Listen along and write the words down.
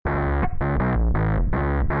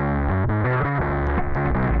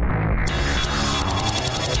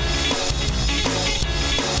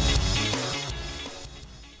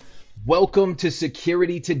Welcome to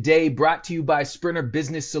Security Today, brought to you by Sprinter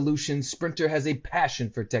Business Solutions. Sprinter has a passion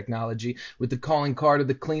for technology with the calling card of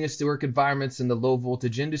the cleanest work environments in the low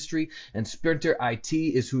voltage industry, and Sprinter IT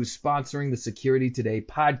is who's sponsoring the Security Today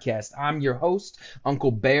podcast. I'm your host,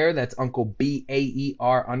 Uncle Bear, that's Uncle BAER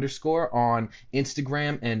 _ on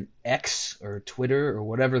Instagram and X or Twitter or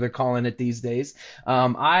whatever they're calling it these days.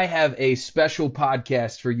 I have a special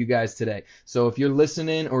podcast for you guys today. So if you're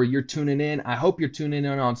listening or you're tuning in, I hope you're tuning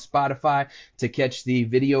in on Spotify to catch the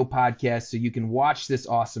video podcast so you can watch this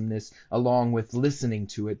awesomeness along with listening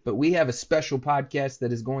to it. But we have a special podcast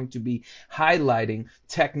that is going to be highlighting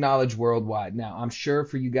Teknowledge worldwide. Now, I'm sure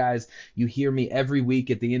for you guys, you hear me every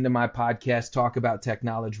week at the end of my podcast talk about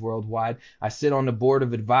Teknowledge worldwide. I sit on the board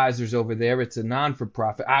of advisors over there. It's a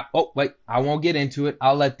non-for-profit. I won't get into it.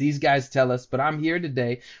 I'll let these guys tell us. But I'm here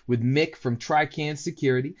today with Mick from Trican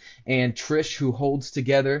Security and Trish, who holds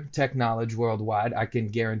together Teknowledge worldwide. I can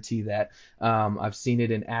guarantee that. I've seen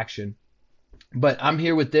it in action. But I'm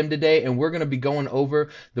here with them today, and we're going to be going over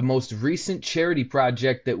the most recent charity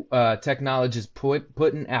project that Teknowledge is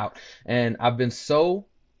putting out. And I've been so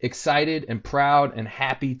excited and proud and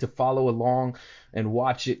happy to follow along and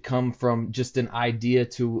watch it come from just an idea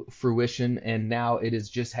to fruition, and now it is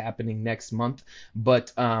just happening next month.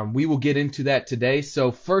 But we will get into that today.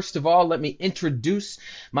 So first of all, let me introduce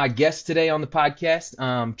my guest today on the podcast,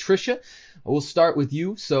 Trisha. We'll start with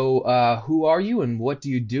you. So who are you and what do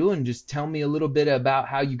you do? And just tell me a little bit about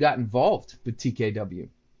how you got involved with TKW.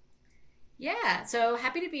 Yeah, so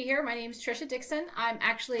happy to be here. My name is Trisha Dixon. I'm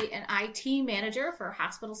actually an IT manager for a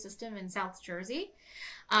hospital system in South Jersey.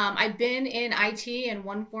 I've been in IT in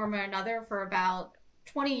one form or another for about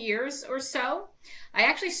 20 years or so. I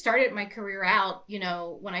actually started my career out,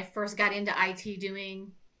 when I first got into IT,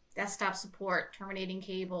 doing desktop support, terminating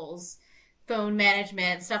cables, phone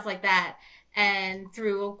management, stuff like that. And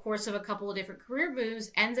through a course of a couple of different career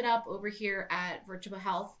moves, ended up over here at Virtual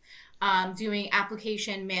Health, doing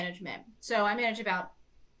application management. So I manage about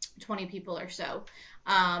 20 people or so,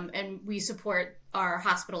 and we support our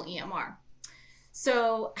hospital EMR.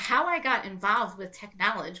 So how I got involved with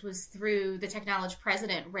Teknowledge was through the Teknowledge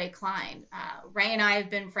president, Ray Klein. Ray and I have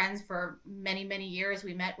been friends for many, many years.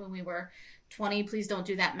 We met when we were 20. Please don't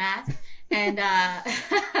do that math. And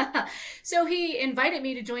so he invited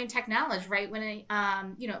me to join Teknowledge right when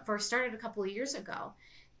I, first started a couple of years ago.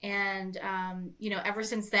 And, ever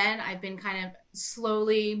since then, I've been kind of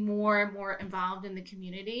slowly more and more involved in the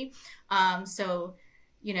community. Back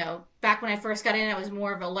when I first got in, I was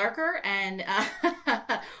more of a lurker and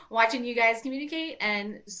watching you guys communicate.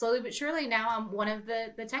 And slowly but surely, now I'm one of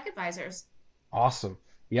the tech advisors. Awesome.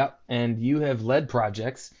 Yep. And you have led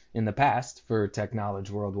projects in the past for Teknowledge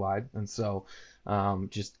worldwide. And so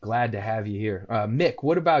just glad to have you here. Mick,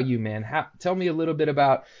 what about you, man? Tell me a little bit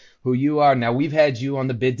about who you are. Now, we've had you on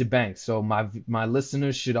the Bid to Bank, so my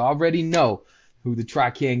listeners should already know who the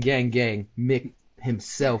Trican Gang Mick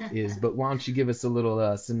himself is. But why don't you give us a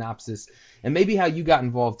little synopsis and maybe how you got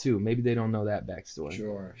involved too? Maybe they don't know that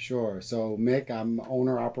backstory. Sure. So Mick, I'm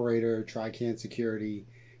owner operator, Trican Security.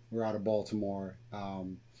 We're out of Baltimore.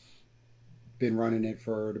 Been running it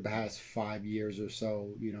for the past 5 years or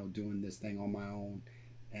so, doing this thing on my own.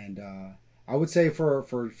 And I would say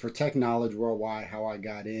for Teknowledge worldwide, how I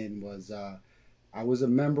got in was I was a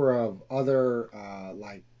member of other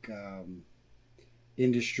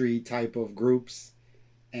industry type of groups.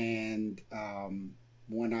 And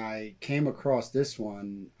when I came across this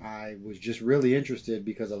one, I was just really interested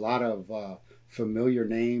because a lot of familiar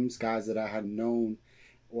names, guys that I had known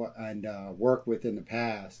and worked with in the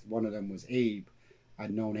past. One of them was Abe.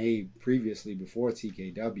 I'd known Abe previously before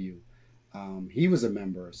TKW. He was a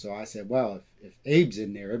member, so I said, well, if Abe's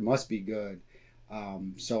in there, it must be good.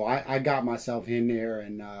 So I got myself in there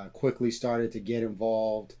and quickly started to get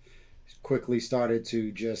involved, quickly started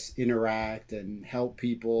to just interact and help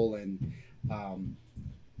people, and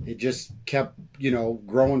it just kept,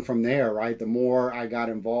 growing from there, right? The more I got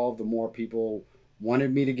involved, the more people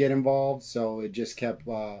wanted me to get involved, so it just kept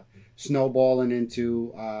snowballing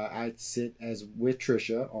into I sit as with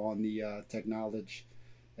Trisha on the Teknowledge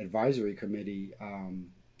Advisory Committee,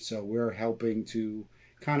 so we're helping to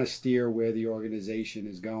kind of steer where the organization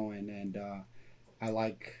is going, and I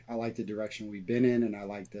like the direction we've been in, and I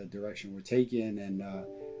like the direction we're taking, and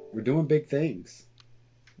we're doing big things.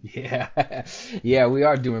 Yeah, we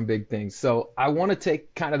are doing big things. So I want to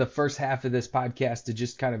take kind of the first half of this podcast to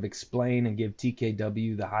just kind of explain and give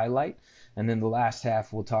TKW the highlight And then the last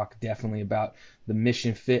half, we'll talk definitely about the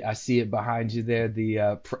mission fit. I see it behind you there,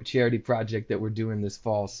 the charity project that we're doing this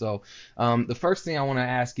fall. So the first thing I want to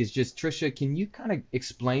ask is just, Trisha, can you kind of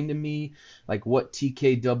explain to me like what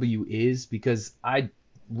TKW is? Because I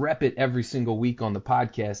rep it every single week on the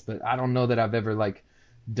podcast, but I don't know that I've ever like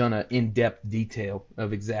done an in-depth detail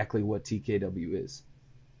of exactly what TKW is.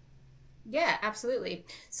 Yeah, absolutely.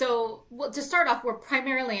 So, well, to start off, we're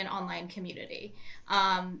primarily an online community.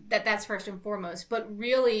 That's first and foremost. But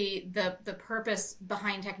really, the purpose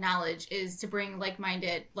behind Teknowledge is to bring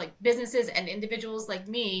like-minded, like businesses and individuals like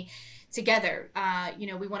me together.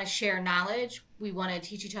 We want to share knowledge. We want to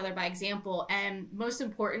teach each other by example, and most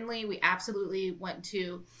importantly, we absolutely want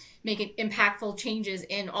to make impactful changes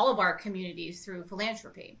in all of our communities through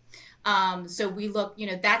philanthropy. So we look,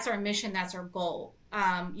 that's our mission, that's our goal.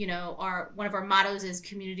 Our one of our mottos is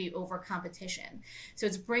community over competition. So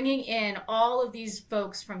it's bringing in all of these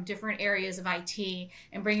folks from different areas of IT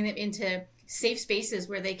and bringing them into safe spaces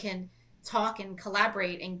where they can talk and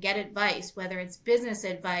collaborate and get advice, whether it's business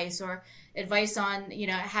advice or advice on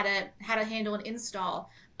how to handle an install.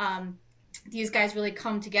 These guys really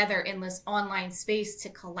come together in this online space to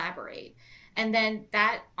collaborate. And then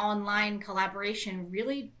that online collaboration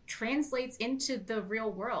really translates into the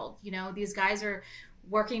real world. These guys are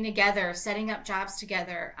working together, setting up jobs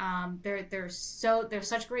together. There's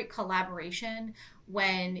such great collaboration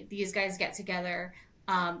when these guys get together,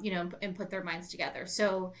 and put their minds together.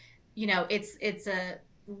 So, it's a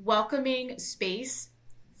welcoming space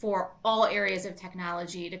for all areas of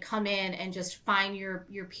technology to come in and just find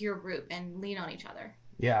your peer group and lean on each other.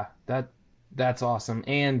 Yeah, that's awesome.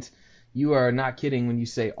 And you are not kidding when you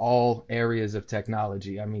say all areas of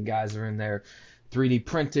technology. I mean, guys are in there 3D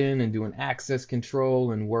printing and doing access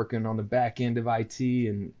control and working on the back end of IT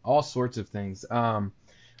and all sorts of things. I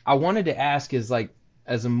wanted to ask is like,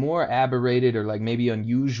 as a more aberrated or like maybe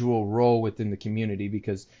unusual role within the community,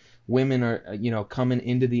 because women are, coming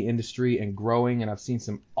into the industry and growing, and I've seen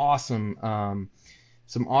some awesome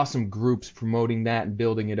groups promoting that and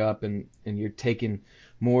building it up, and you're taking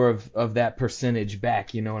more of that percentage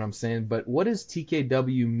back, you know what I'm saying? But what does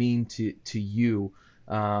TKW mean to you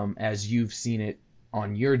as you've seen it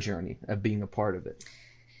on your journey of being a part of it?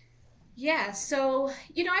 Yeah, so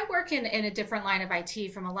I work in a different line of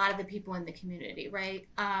IT from a lot of the people in the community, right?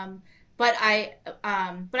 But I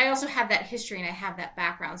also have that history and I have that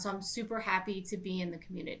background, so I'm super happy to be in the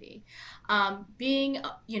community. And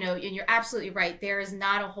you're absolutely right. There is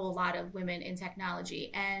not a whole lot of women in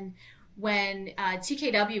technology, and when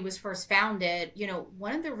TKW was first founded,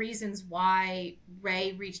 one of the reasons why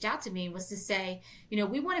Ray reached out to me was to say,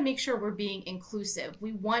 we want to make sure we're being inclusive.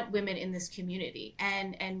 We want women in this community,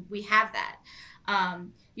 and we have that.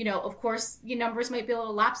 Of course, your numbers might be a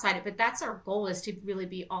little lopsided, but that's our goal, is to really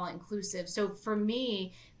be all inclusive. So for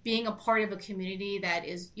me, being a part of a community that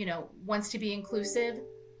is, wants to be inclusive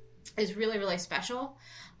is really, really special.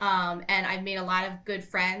 And I've made a lot of good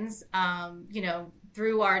friends,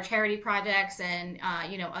 through our charity projects and,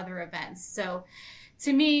 other events. So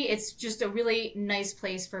to me, it's just a really nice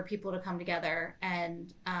place for people to come together,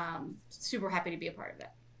 and super happy to be a part of it.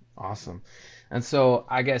 Awesome. And so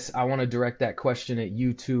I guess I want to direct that question at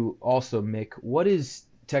you too also, Mick. What has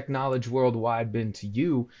Teknowledge Worldwide been to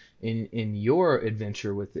you in your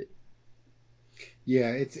adventure with it?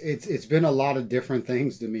 Yeah, it's been a lot of different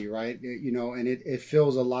things to me, right? And it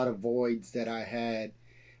fills a lot of voids that I had.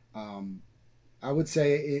 I would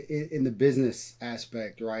say in the business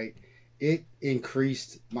aspect, right? It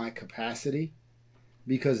increased my capacity,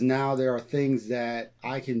 because now there are things that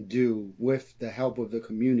I can do with the help of the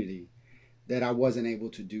community that I wasn't able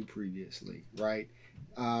to do previously, right?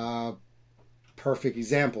 Perfect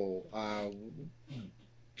example,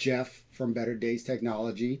 Jeff from Better Days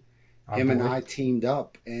Technology, him and I teamed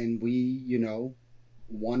up, and we,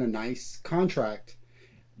 won a nice contract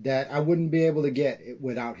that I wouldn't be able to get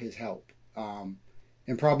without his help.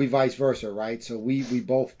 And probably vice versa, right? So we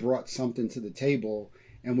both brought something to the table,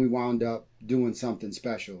 and we wound up doing something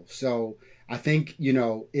special. So I think,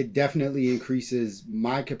 it definitely increases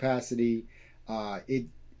my capacity. It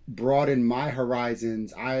broadened my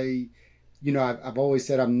horizons. I've always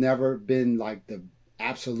said I've never been like the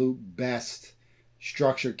absolute best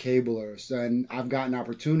structured cabler. And I've gotten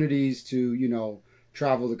opportunities to,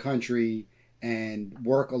 travel the country and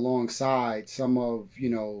work alongside some of,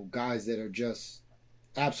 guys that are just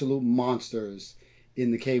absolute monsters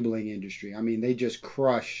in the cabling industry. I mean, they just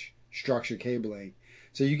crush structured cabling.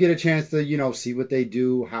 So you get a chance to, see what they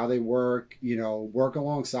do, how they work, work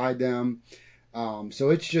alongside them. So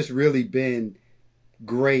it's just really been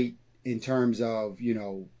great in terms of,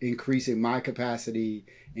 increasing my capacity,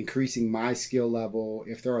 increasing my skill level.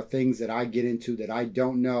 If there are things that I get into that I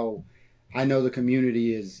don't know, I know the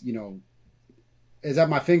community is at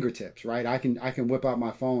my fingertips, right? I can whip out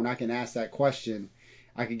my phone, I can ask that question,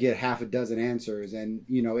 I could get half a dozen answers, and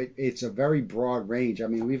it's a very broad range. I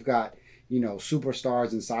mean, we've got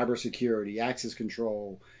superstars in cybersecurity, access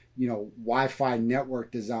control, Wi-Fi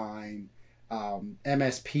network design,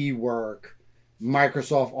 MSP work,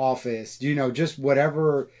 Microsoft Office, just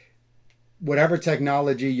whatever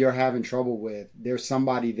technology you're having trouble with, there's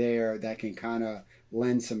somebody there that can kind of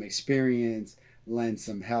lend some experience, lend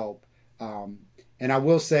some help. And I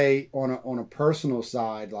will say on a personal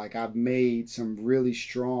side, like I've made some really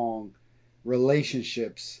strong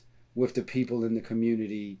relationships with the people in the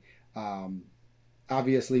community.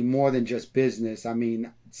 Obviously more than just business. I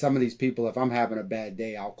mean, some of these people, if I'm having a bad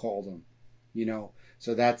day, I'll call them,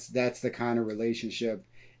 so that's the kind of relationship.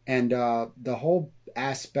 And the whole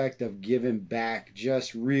aspect of giving back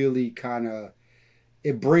just really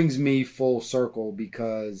it brings me full circle,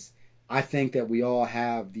 because I think that we all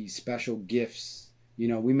have these special gifts.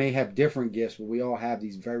 We may have different gifts, but we all have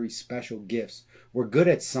these very special gifts. We're good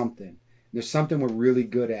at something. There's something we're really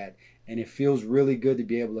good at, and it feels really good to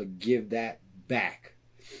be able to give that back.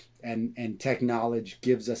 And Teknowledge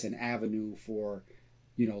gives us an avenue for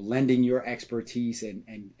lending your expertise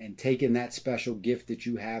and taking that special gift that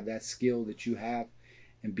you have, that skill that you have,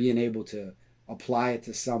 and being able to apply it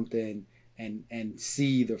to something and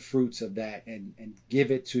see the fruits of that, and give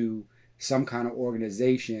it to some kind of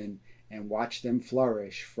organization and watch them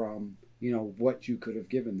flourish from what you could have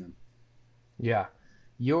given them. Yeah.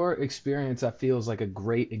 Your experience, I feel, is like a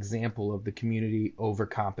great example of the community over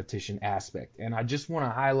competition aspect. And I just want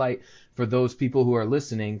to highlight for those people who are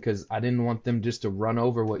listening, because I didn't want them just to run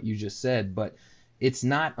over what you just said, but it's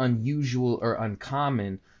not unusual or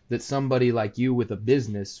uncommon that somebody like you with a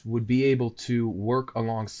business would be able to work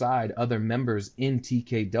alongside other members in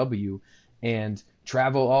TKW and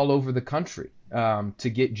travel all over the country to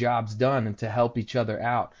get jobs done and to help each other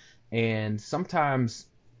out. And sometimes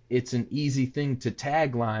it's an easy thing to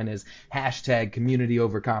tagline as hashtag community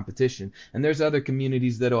over competition. And there's other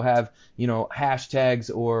communities that'll have,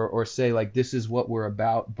 hashtags or say like, this is what we're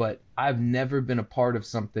about. But I've never been a part of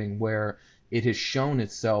something where it has shown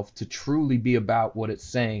itself to truly be about what it's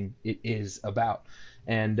saying it is about.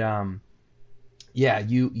 And yeah,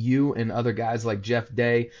 you and other guys like Jeff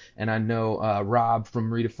Day, and I know Rob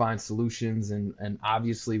from Redefined Solutions, and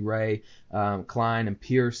obviously Ray Klein and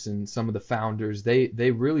Pierce and some of the founders,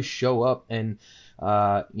 they really show up and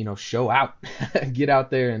show out, get out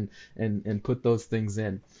there and put those things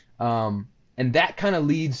in. And that kind of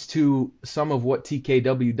leads to some of what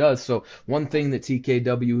TKW does. So one thing that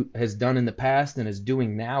TKW has done in the past and is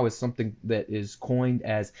doing now is something that is coined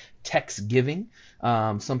as Tex-giving,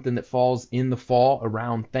 something that falls in the fall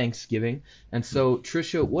around Thanksgiving. And so,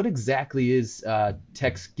 Tricia, what exactly is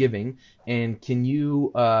Tex-giving? And can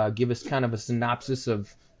you give us kind of a synopsis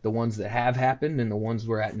of the ones that have happened and the ones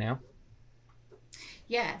we're at now?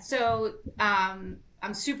 Yeah, so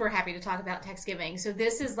I'm super happy to talk about Tex-giving. So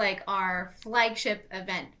this is like our flagship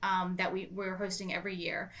event that we're hosting every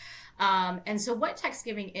year. And so what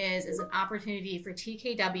Tex-giving is an opportunity for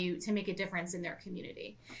TKW to make a difference in their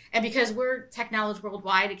community. And because we're Teknowledge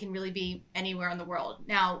worldwide, it can really be anywhere in the world.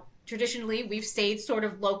 Now, traditionally, we've stayed sort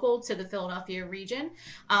of local to the Philadelphia region.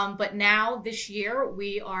 But now this year,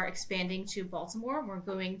 we are expanding to Baltimore. We're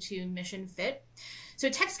going to Mission Fit. So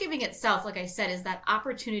Tex-giving itself, like I said, is that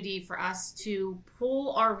opportunity for us to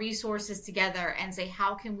pull our resources together and say,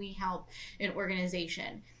 how can we help an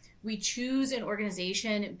organization? We choose an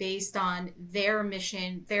organization based on their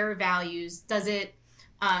mission, their values. Does it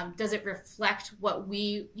reflect what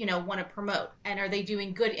we want to promote, and are they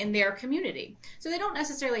doing good in their community? So they don't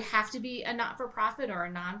necessarily have to be a not-for-profit or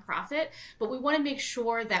a nonprofit, but we want to make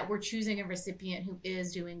sure that we're choosing a recipient who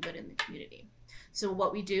is doing good in the community. So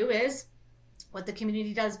what we do is what the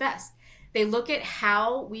community does best. They look at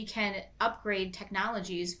how we can upgrade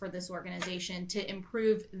technologies for this organization to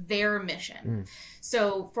improve their mission.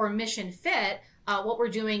 So for Mission Fit, what we're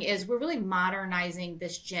doing is we're really modernizing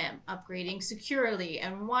this gym, upgrading security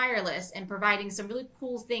and wireless, and providing some really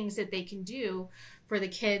cool things that they can do for the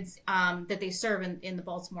kids that they serve in the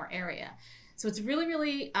Baltimore area. So it's really,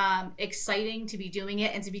 really exciting to be doing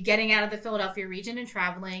it and to be getting out of the Philadelphia region and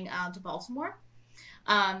traveling to Baltimore.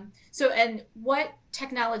 And what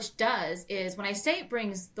Teknowledge does is, when I say it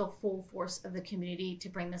brings the full force of the community to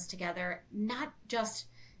bring this together, not just,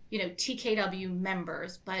 TKW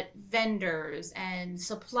members, but vendors and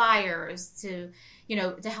suppliers to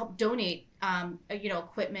help donate,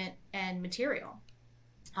 equipment and material.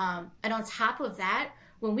 And on top of that,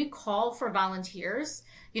 when we call for volunteers,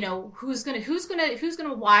 who's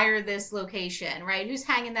gonna wire this location, right? Who's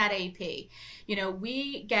hanging that AP?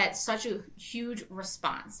 We get such a huge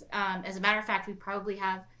response. As a matter of fact, we probably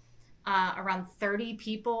have around 30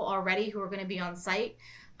 people already who are going to be on site.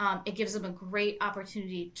 It gives them a great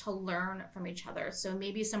opportunity to learn from each other. So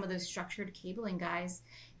maybe some of those structured cabling guys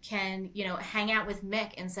can, hang out with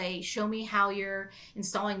Mick and say, show me how you're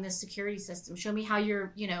installing this security system. Show me how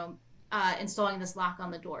you're, installing this lock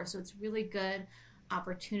on the door. So it's really good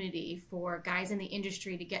opportunity for guys in the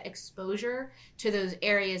industry to get exposure to those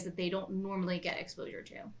areas that they don't normally get exposure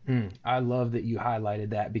to. I love that you highlighted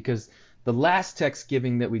that, because the last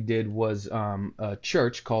Thanksgiving that we did was a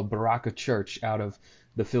church called Baraka Church out of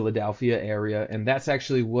the Philadelphia area, and that's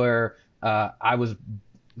actually where I was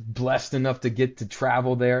blessed enough to get to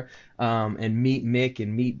travel there and meet Mick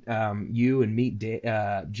and meet you and meet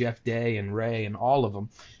Jeff Day and Ray and all of them.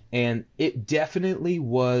 And it definitely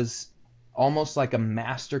was almost like a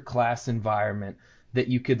master class environment that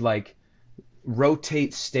you could like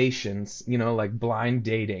rotate stations, like blind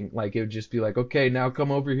dating. Like it would just be like, okay, now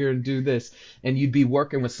come over here and do this. And you'd be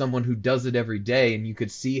working with someone who does it every day, and you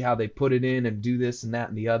could see how they put it in and do this and that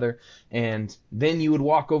and the other. And then you would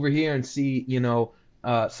walk over here and see,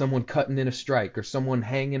 someone cutting in a strike, or someone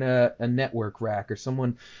hanging a network rack, or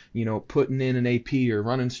someone, putting in an AP or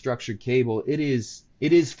running structured cable. It is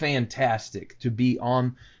fantastic to be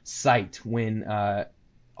on site when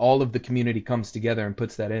all of the community comes together and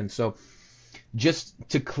puts that in. So just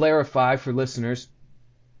to clarify for listeners,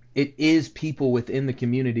 it is people within the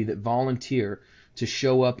community that volunteer to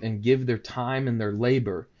show up and give their time and their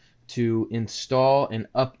labor to install and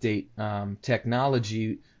update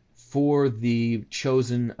technology for the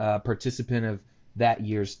chosen participant of that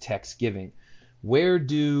year's Thanksgiving. Where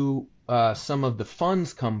do some of the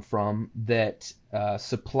funds come from that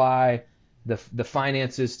supply the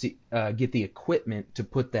finances to get the equipment to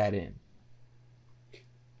put that in?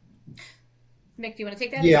 Mick, do you want to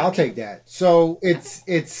take that? Yeah, I'll take that. So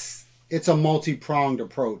it's a multi-pronged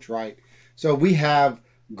approach, right? So we have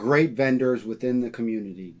great vendors within the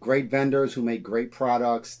community, great vendors who make great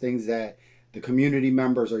products, things that the community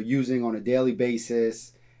members are using on a daily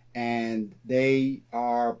basis, and they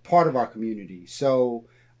are part of our community. So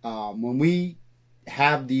when we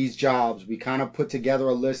have these jobs, we kind of put together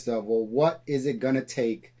a list of, well, what is it going to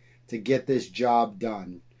take to get this job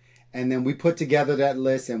done? And then we put together that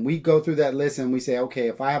list, and we go through that list and we say, okay,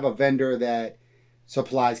 if I have a vendor that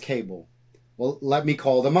supplies cable, well, let me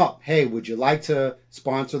call them up. Hey, would you like to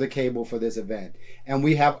sponsor the cable for this event? And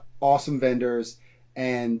we have awesome vendors,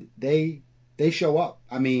 and they show up.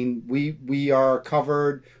 I mean, we are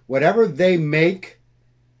covered. Whatever they make,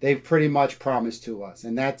 they've pretty much promised to us.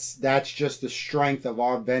 And that's just the strength of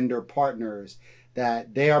our vendor partners,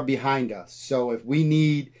 that they are behind us. So if we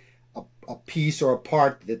need a piece or a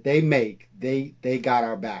part that they make, they got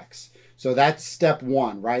our backs. So that's step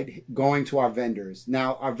one, right? Going to our vendors.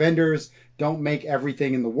 Now, our vendors don't make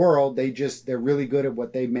everything in the world. They're really good at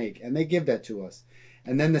what they make, and they give that to us.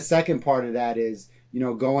 And then the second part of that is,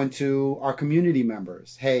 going to our community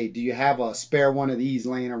members. Hey, do you have a spare one of these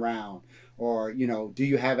laying around? Or, do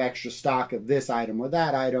you have extra stock of this item or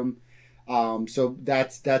that item? So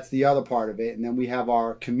that's the other part of it. And then we have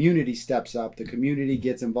our community steps up. The community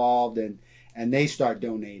gets involved and they start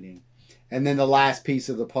donating. And then the last piece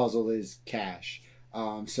of the puzzle is cash.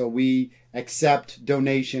 So we accept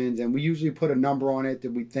donations, and we usually put a number on it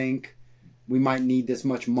that we think we might need this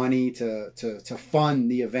much money to fund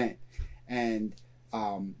the event. And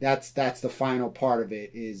that's the final part of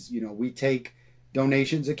it is, we take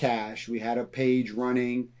donations of cash. We had a page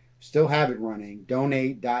running, still have it running,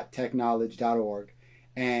 donate.teknowledge.org,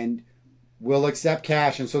 and we'll accept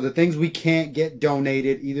cash. And so the things we can't get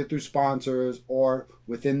donated, either through sponsors or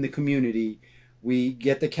within the community, we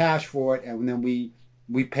get the cash for it, and then we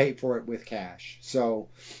pay for it with cash. So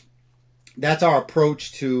that's our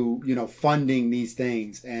approach to, funding these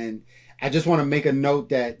things. And I just want to make a note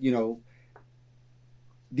that,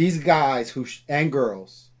 these guys and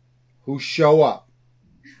girls who show up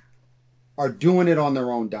are doing it on their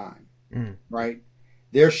own dime, right?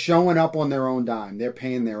 They're showing up on their own dime. They're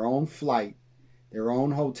paying their own flight, their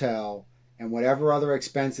own hotel, and whatever other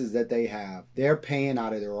expenses that they have. They're paying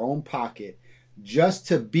out of their own pocket just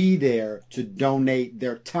to be there, to donate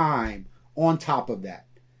their time on top of that.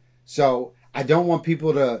 So I don't want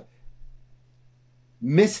people to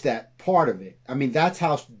miss that part of it. I mean, that's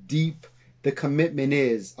how deep the commitment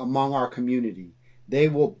is among our community. They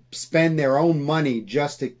will spend their own money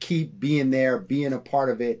just to keep being there, being a part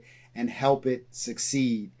of it, and help it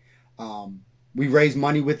succeed. We raise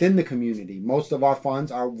money within the community. Most of our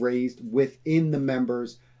funds are raised within the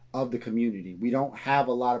members of the community. We don't have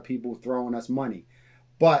a lot of people throwing us money.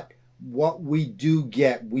 But what we do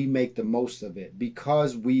get, we make the most of it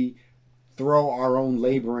because we throw our own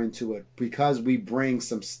labor into it, because we bring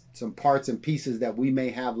some parts and pieces that we may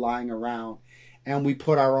have lying around, and we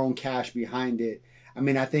put our own cash behind it. I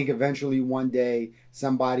mean, I think eventually one day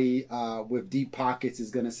somebody with deep pockets is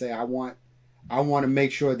going to say, I want to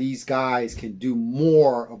make sure these guys can do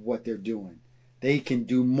more of what they're doing. They can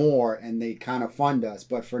do more, and they kind of fund us.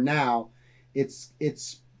 But for now, it's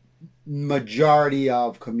majority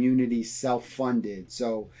of community self-funded.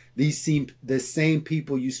 So the same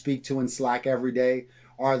people you speak to in Slack every day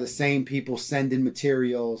are the same people sending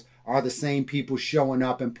materials, are the same people showing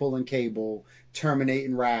up and pulling cable,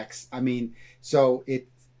 terminating racks. I mean, so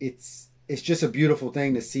it's just a beautiful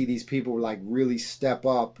thing to see these people like really step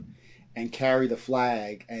up and carry the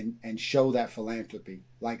flag and show that philanthropy,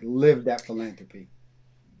 like live that philanthropy.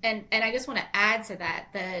 And I just want to add to that,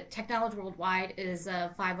 the Teknowledge Worldwide is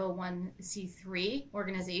a 501c3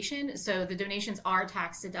 organization, so the donations are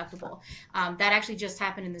tax deductible. That actually just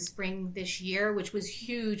happened in the spring this year, which was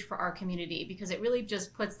huge for our community because it really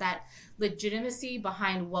just puts that legitimacy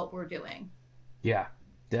behind what we're doing. Yeah,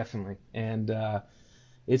 definitely. And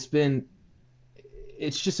it's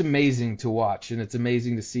just amazing to watch, and it's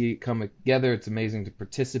amazing to see it come together. It's amazing to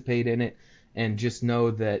participate in it, and just know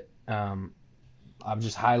that I'm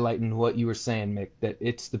just highlighting what you were saying, Mick, that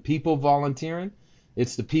it's the people volunteering,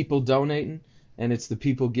 it's the people donating, and it's the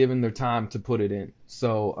people giving their time to put it in.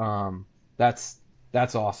 So that's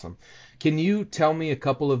awesome. Can you tell me a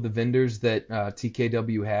couple of the vendors that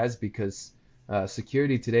TKW has? Because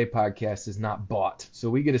Security Today podcast is not bought,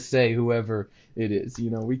 so we get to say whoever it is.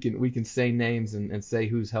 You know, we can say names and say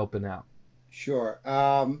who's helping out. Sure.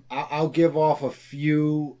 I'll give off a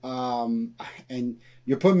few, and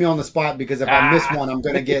you're putting me on the spot because if I miss one, I'm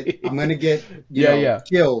gonna get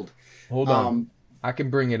killed. Hold on. I can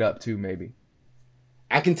bring it up too, maybe.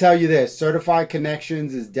 I can tell you this: Certified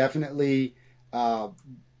Connections is definitely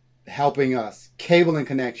helping us. Cable and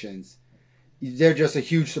Connections, they're just a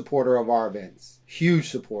huge supporter of our events. Huge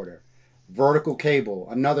supporter. Vertical Cable,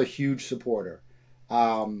 another huge supporter.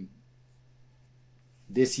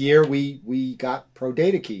 This year we got Pro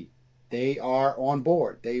Data Key. They are on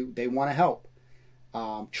board. They want to help.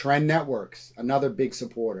 Trend Networks, another big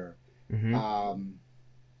supporter. Mm-hmm.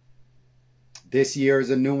 This year is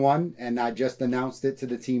a new one, and I just announced it to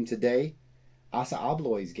the team today. Assa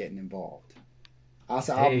Abloy is getting involved.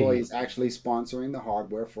 Assa Abloy is actually sponsoring the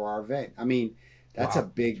hardware for our event. I mean, that's a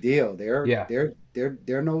big deal. They're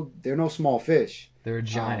no small fish. They're a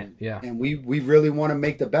giant, yeah. And we really want to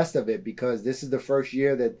make the best of it because this is the first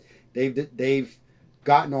year that they've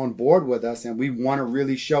gotten on board with us, and we want to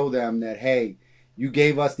really show them that, hey, you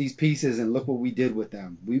gave us these pieces and look what we did with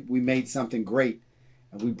them. We made something great,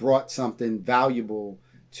 and we brought something valuable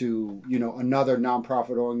to, another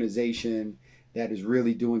nonprofit organization that is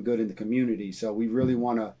really doing good in the community. So we really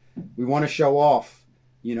want to show off,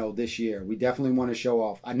 this year. We definitely want to show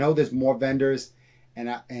off. I know there's more vendors, and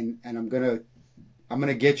I'm gonna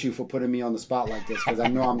get you for putting me on the spot like this because I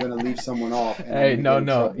know I'm gonna leave someone off. Hey,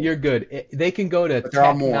 no, you're good. They can go to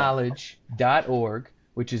Teknowledge.org,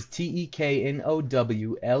 which is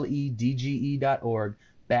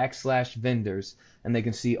TEKNOWLEDGE.org/vendors, and they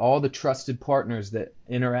can see all the trusted partners that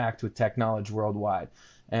interact with Teknowledge worldwide.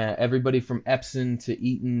 Everybody from Epson to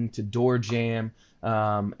Eaton to Door Jam,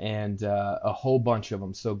 and a whole bunch of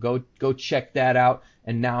them. So go check that out.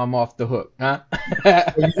 And now I'm off the hook, huh? Well,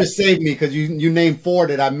 you just saved me because you named 4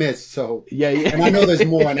 that I missed. So yeah. And I know there's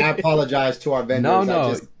more, and I apologize to our vendors.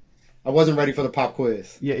 No. I wasn't ready for the pop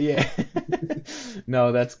quiz. Yeah.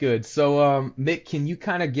 No, that's good. So, Mick, can you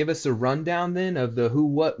kind of give us a rundown then of the who,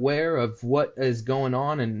 what, where of what is going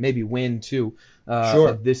on, and maybe when too, Sure.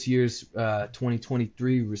 of this year's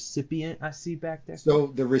 2023 recipient I see back there? So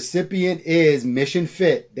the recipient is Mission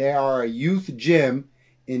Fit. They are a youth gym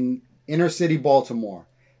in inner city Baltimore.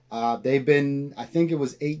 They've been, I think it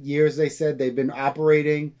was 8 years, they said, they've been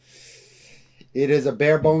operating. It is a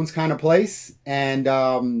bare bones kind of place, and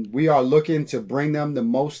we are looking to bring them the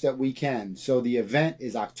most that we can. So the event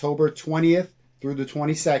is October 20th through the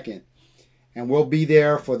 22nd, and we'll be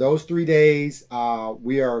there for those 3 days.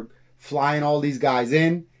 We are flying all these guys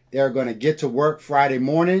in. They're going to get to work Friday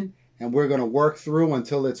morning, and we're going to work through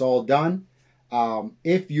until it's all done.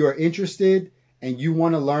 If you're interested and you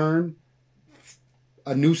want to learn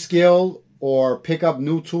a new skill or pick up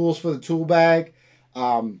new tools for the tool bag,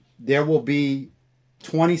 there will be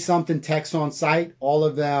 20-something techs on site, all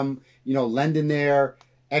of them, lending their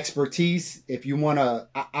expertise. If you want to,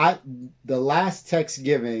 the last text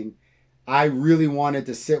giving, I really wanted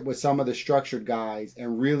to sit with some of the structured guys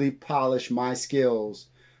and really polish my skills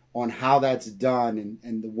on how that's done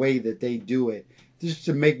and the way that they do it, just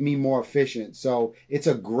to make me more efficient. So it's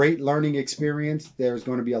a great learning experience. There's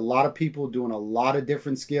going to be a lot of people doing a lot of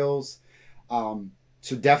different skills.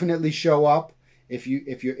 So definitely show up if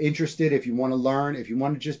you're interested, if you want to learn, if you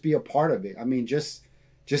want to just be a part of it. I mean, just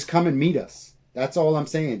come and meet us. That's all I'm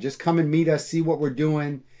saying. Just come and meet us, see what we're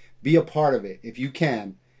doing, be a part of it if you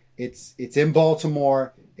can. It's in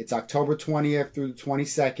Baltimore. It's October 20th through the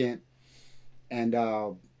 22nd,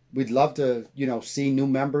 and we'd love to, see new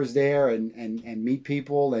members there and meet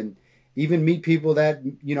people, and even meet people that,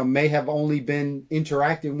 may have only been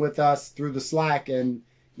interacting with us through the Slack, and,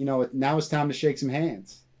 now it's time to shake some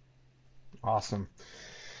hands. Awesome.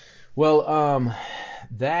 Well,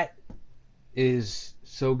 that is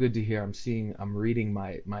so good to hear. I'm reading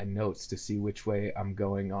my notes to see which way I'm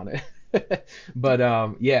going on it.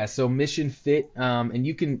 But yeah, so Mission Fit, and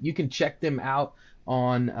you can check them out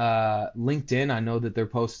on LinkedIn. I know that they're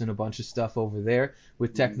posting a bunch of stuff over there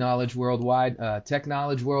with Teknowledge Worldwide.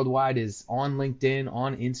 Teknowledge Worldwide is on LinkedIn,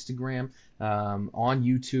 on Instagram, on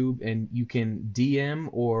YouTube, and you can DM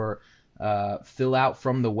or fill out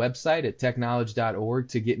from the website at teknowledge.org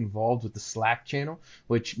to get involved with the Slack channel,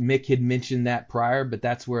 which Mick had mentioned that prior, but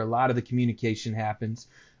that's where a lot of the communication happens.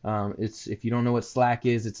 It's, if you don't know what Slack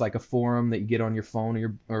is, it's like a forum that you get on your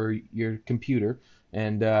phone or your computer,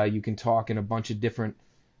 and you can talk in a bunch of different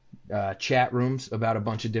chat rooms about a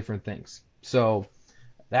bunch of different things. So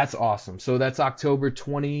that's awesome. So that's October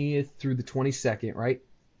 20th through the 22nd, right?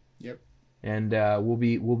 Yep. And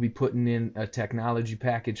we'll be putting in a technology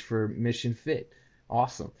package for Mission Fit.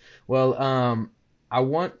 Awesome. Well,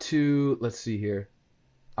 let's see here.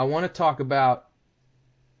 I want to talk about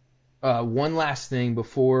one last thing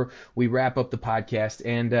before we wrap up the podcast,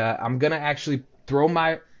 and I'm gonna actually throw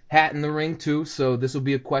my hat in the ring too. So this will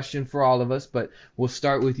be a question for all of us, but we'll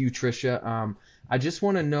start with you, Trisha. I just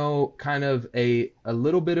want to know kind of a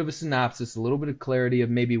little bit of a synopsis, a little bit of clarity of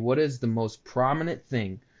maybe what is the most prominent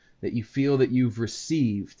thing that you feel that you've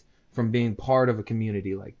received from being part of a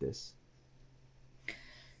community like this?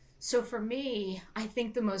 So for me, I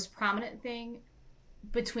think the most prominent thing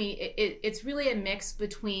it's really a mix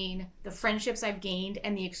between the friendships I've gained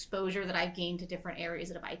and the exposure that I've gained to different areas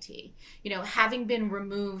of IT. Having been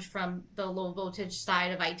removed from the low voltage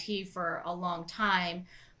side of IT for a long time,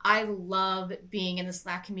 I love being in the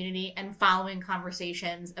Slack community and following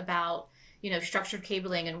conversations about structured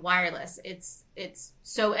cabling and wireless. It's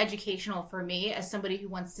so educational for me as somebody who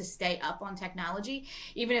wants to stay up on technology,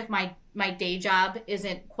 even if my day job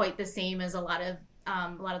isn't quite the same as a lot of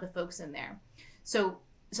the folks in there. So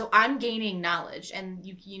I'm gaining knowledge, and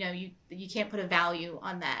you can't put a value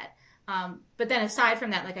on that. But then aside from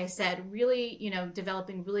that, like I said, really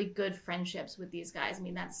developing really good friendships with these guys. I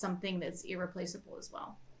mean, that's something that's irreplaceable as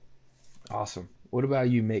well. Awesome. What about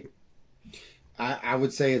you, Mick? I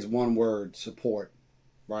would say it's one word: support.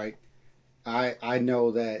 Right. I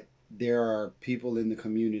know that there are people in the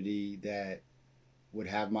community that would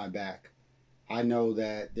have my back. I know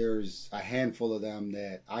that there's a handful of them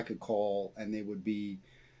that I could call and they would be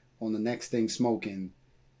on the next thing smoking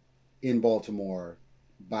in Baltimore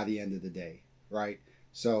by the end of the day, right?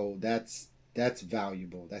 So that's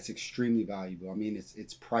valuable. That's extremely valuable. I mean,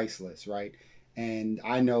 it's priceless, right? And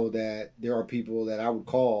I know that there are people that I would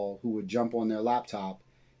call who would jump on their laptop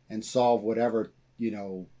and solve whatever,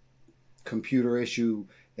 computer issue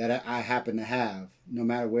that I happen to have, no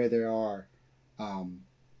matter where they are.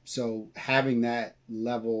 So having that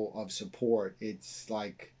level of support, it's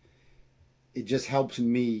like, it just helps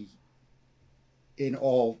me in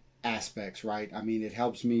all aspects, right? I mean, it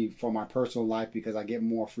helps me for my personal life because I get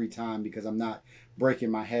more free time because I'm not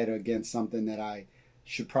breaking my head against something that I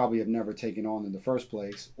should probably have never taken on in the first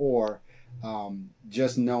place, or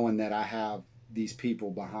just knowing that I have these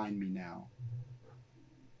people behind me now.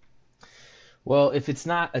 Well, if it's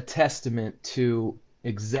not a testament to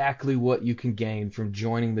exactly what you can gain from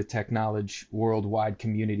joining the Teknowledge Worldwide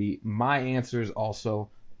community, my answer is also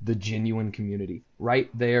the genuine community. Right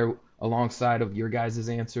there alongside of your guys'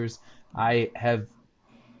 answers, I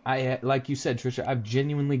like you said, Trisha, I've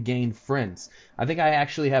genuinely gained friends. I think I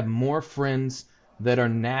actually have more friends that are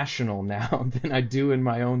national now than I do in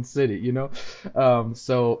my own city,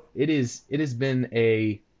 So it has been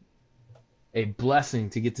a blessing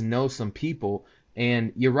to get to know some people.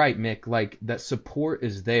 And you're right, Mick, like that support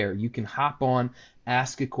is there. You can hop on,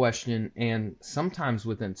 ask a question, and sometimes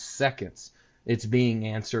within seconds it's being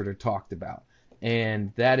answered or talked about.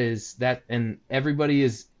 And and everybody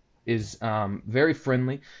is is very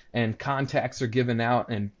friendly, and contacts are given out,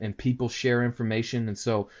 and people share information, and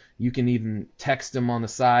so you can even text them on the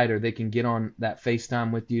side, or they can get on that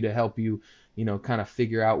FaceTime with you to help you, kind of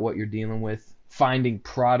figure out what you're dealing with. Finding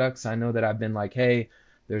products, I know that I've been like, hey,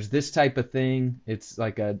 there's this type of thing. It's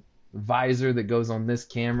like a visor that goes on this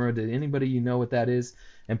camera. Did anybody know what that is?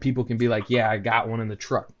 And people can be like, yeah, I got one in the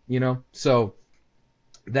truck. So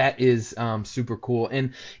that is super cool.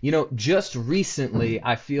 And just recently,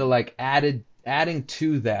 I feel like adding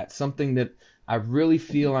to that, something that I really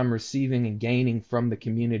feel I'm receiving and gaining from the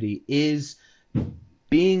community is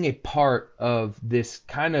being a part of this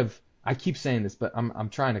kind of, I keep saying this, but I'm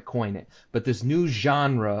trying to coin it, but this new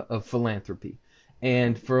genre of philanthropy.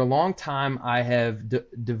 And for a long time, I have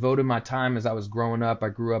devoted my time as I was growing up. I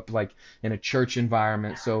grew up like in a church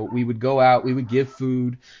environment, so we would go out, we would give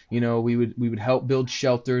food, we would help build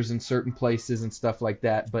shelters in certain places and stuff like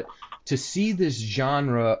that. But to see this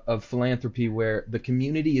genre of philanthropy where the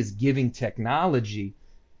community is giving technology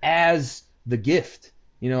as the gift,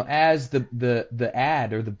 as the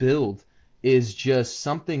ad or the build, is just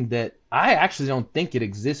something that I actually don't think it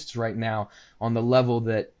exists right now on the level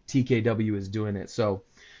that TKW is doing it. So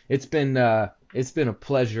it's been a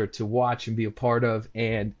pleasure to watch and be a part of.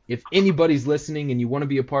 And if anybody's listening and you want to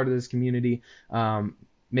be a part of this community,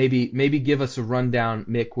 maybe give us a rundown,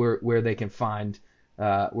 Mick, where they can find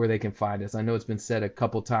us. I know it's been said a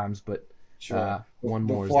couple times, but Sure. one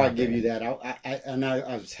more. Before I give you that,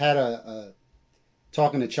 I was had a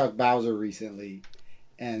talking to Chuck Bowser recently,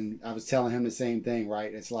 and I was telling him the same thing,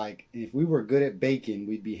 right? It's like, if we were good at baking,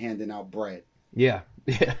 we'd be handing out bread. Yeah.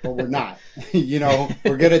 But we're not.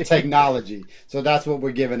 We're good at technology. So that's what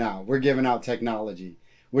we're giving out. We're giving out technology.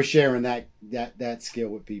 We're sharing that skill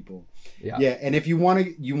with people. Yeah. And if you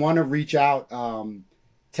want to reach out,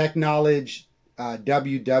 Teknowledge,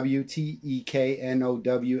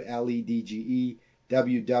 TEKNOWLEDGE,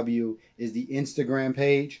 WW is the Instagram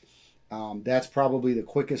page. That's probably the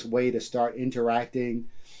quickest way to start interacting.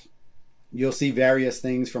 You'll see various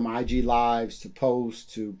things from IG Lives to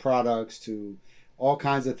posts to products to all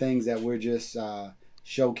kinds of things that we're just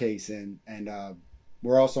showcasing. And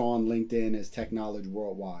we're also on LinkedIn as Teknowledge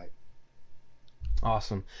Worldwide.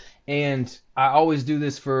 Awesome. And I always do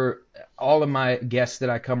this for all of my guests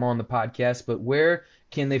that I come on the podcast, but where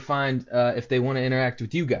can they find if they want to interact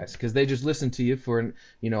with you guys? Because they just listen to you for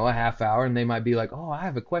a half hour, and they might be like, oh, I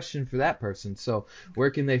have a question for that person. So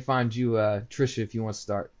where can they find you, Trisha, if you want to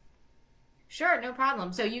start? Sure, no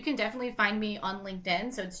problem. So you can definitely find me on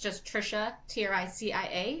LinkedIn. So it's just Trisha,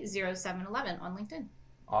 TRICIA 0711 on LinkedIn.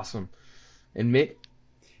 Awesome. And Mick?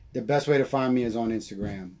 The best way to find me is on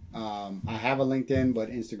Instagram. I have a LinkedIn,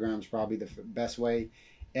 but Instagram is probably the best way.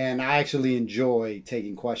 And I actually enjoy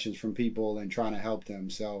taking questions from people and trying to help them.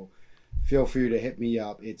 So feel free to hit me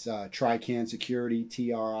up. It's Trican Security,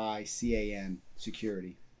 TRICAN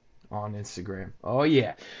Security. On Instagram. Oh,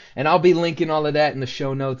 yeah. And I'll be linking all of that in the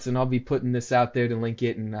show notes, and I'll be putting this out there to link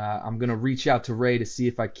it. And I'm going to reach out to Ray to see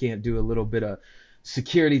if I can't do a little bit of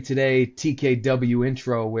Security Today TKW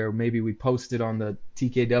intro, where maybe we post it on the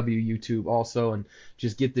TKW YouTube also, and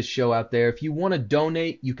just get this show out there. If you want to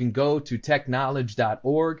donate, you can go to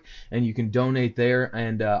teknowledge.org and you can donate there,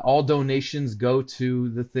 and all donations go to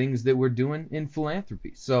the things that we're doing in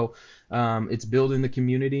philanthropy. So it's building the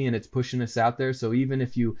community and it's pushing us out there. So even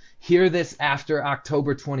if you hear this after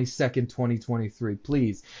October 22nd, 2023,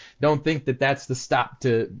 please don't think that that's the stop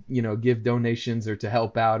to give donations or to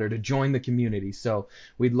help out or to join the community. So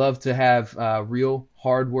we'd love to have real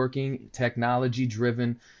hardworking,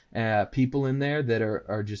 technology-driven people in there that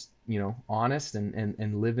are just honest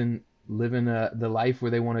and living the life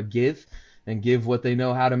where they want to give and give what they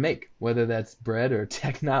know how to make, whether that's bread or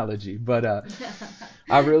technology. But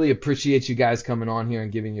I really appreciate you guys coming on here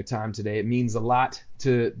and giving your time today. It means a lot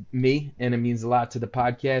to me, and it means a lot to the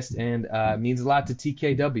podcast, and it means a lot to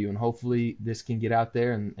TKW. And hopefully this can get out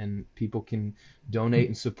there and people can donate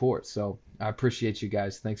and support. So I appreciate you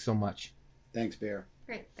guys. Thanks so much. Thanks, Bear.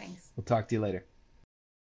 Great, thanks. We'll talk to you later.